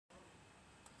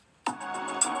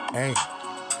Hey,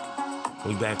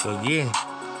 we back again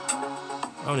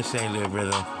on the same little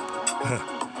rhythm.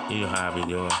 You know how I be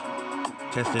doing.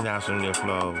 Testing out some little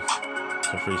flows,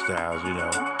 some freestyles, you know.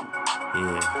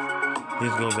 Yeah.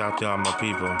 This goes out to all my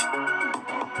people.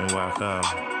 And where I come,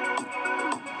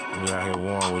 we out here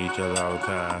warm with each other all the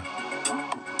time.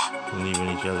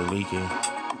 Leaving each other leaking.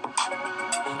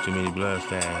 Too many blood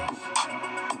stains.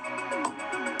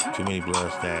 Too many blood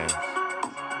stains.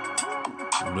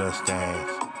 Blood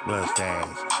stains. Blood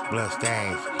stains. Blood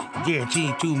stains.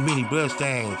 Guaranteed too many blood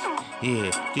stains.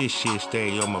 Yeah, this shit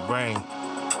stay on my brain.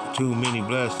 Too many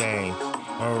blood stains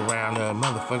around the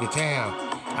motherfucking town.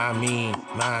 I mean,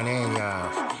 mine and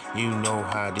y'all's. You know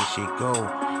how this shit go.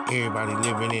 Everybody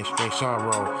living in straight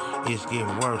sorrow. It's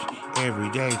getting worse every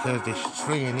day because they're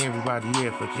slaying everybody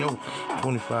here for sure.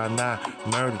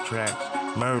 25-9 murder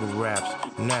tracks, murder raps,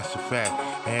 and that's a fact.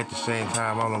 And at the same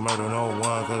time, I don't murder no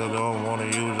one because I don't want to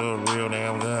use a real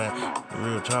damn gun.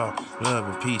 Real talk, love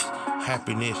and peace,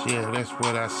 happiness, yeah, that's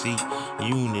what I see.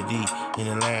 Unity in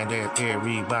the land that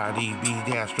everybody be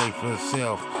down straight for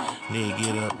itself. They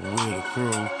get up with a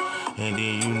crew, and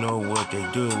then you know what they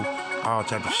do. All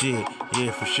type of shit, yeah,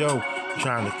 for sure.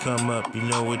 Trying to come up, you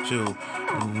know it too.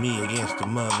 Me against the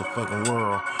motherfucking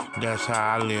world. That's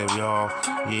how I live, y'all.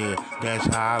 Yeah, that's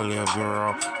how I live,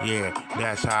 girl. Yeah,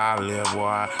 that's how I live,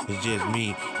 boy. It's just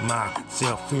me,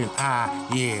 myself, and I.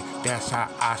 Yeah, that's how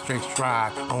I straight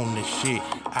strive on this shit.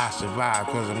 I survive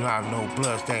because I'm not no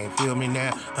bloodstain. Feel me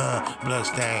now?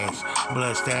 Bloodstains,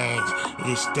 bloodstains.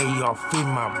 They stay off in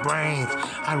my brains.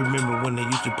 I remember when they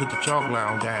used to put the chalk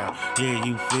line down. Yeah,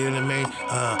 you feeling me?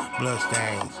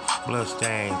 Bloodstains,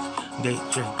 bloodstains. They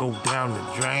just go down the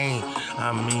drain.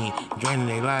 I mean, draining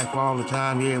their life all the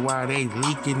time. Yeah, while they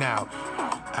leaking out.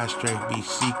 I straight be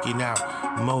seeking out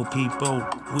more people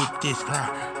with this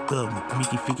the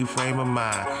Mickey Ficky frame of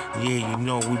mind. Yeah, you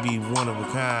know we be one of a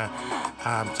kind.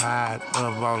 I'm tired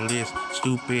of all this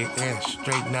stupid and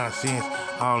straight nonsense.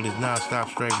 All this non-stop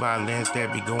straight violence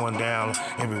that be going down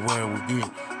everywhere we get.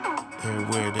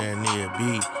 Everywhere that near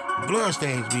be.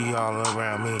 Bloodstains be all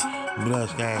around me.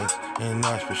 Bloodstains, and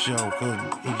that's for sure, cause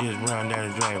it just run down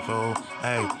the drain, fool.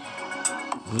 Hey,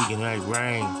 leaking like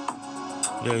rain.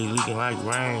 They leaking like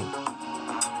rain.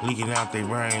 Leaking out their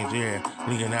brains, yeah.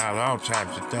 Leaking out all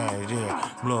types of things, yeah.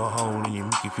 Blow a hole in your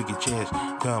Mickey Ficky chest.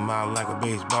 Come out like a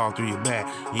baseball through your back.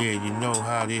 Yeah, you know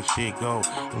how this shit go.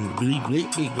 And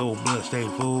big old bloodstain,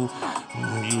 fool.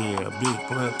 Yeah, big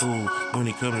blood fool. When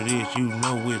it comes to this, you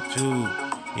know it too.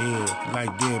 Yeah, like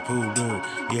Deadpool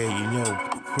do. Yeah, you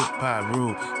know, quick pop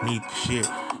rule. Need the shit.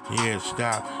 Yeah,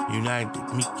 stop. Unite the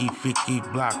Mickey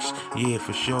Ficky blocks. Yeah,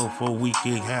 for sure. For we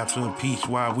can have some peace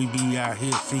while we be out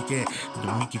here seeking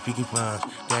the Mickey Ficky funds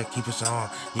that keep us on.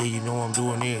 Yeah, you know I'm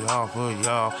doing it all for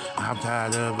y'all. I'm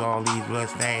tired of all these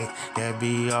bloodstains that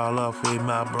be all up in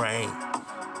my brain.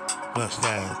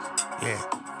 Bloodstains. Yeah.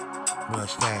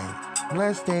 Bloodstains.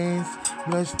 Bloodstains.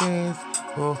 Bloodstains.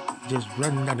 Oh, just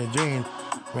running down the drain.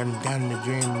 Running down the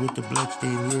drain with the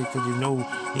bloodstain, yeah, cause you know,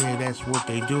 yeah, that's what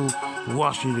they do.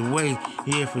 Wash it away,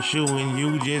 yeah, for sure, and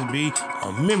you just be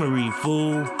a memory,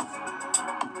 fool.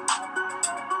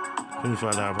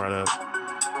 $25 product.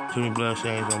 Too many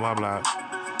bloodstains on my block.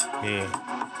 Yeah.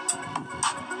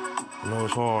 I know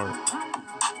it's hard,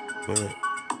 but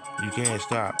you can't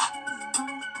stop.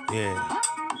 Yeah.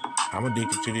 I'm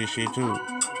addicted to this shit too.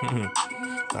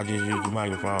 I just use the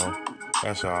microphone.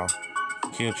 That's all.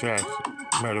 Kill tracks.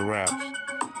 Murder raps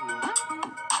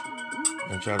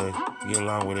and try to get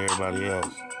along with everybody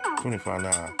else. 25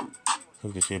 now.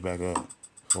 Hook the shit back up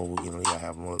before we can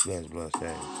have more less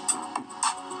bloodstains.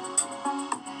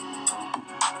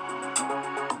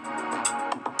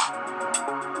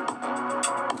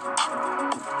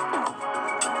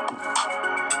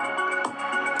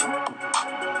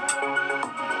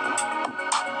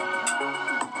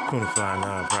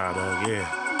 $25 product,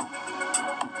 yeah.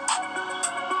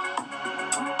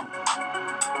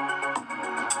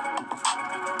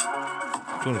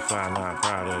 $25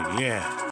 product, yeah.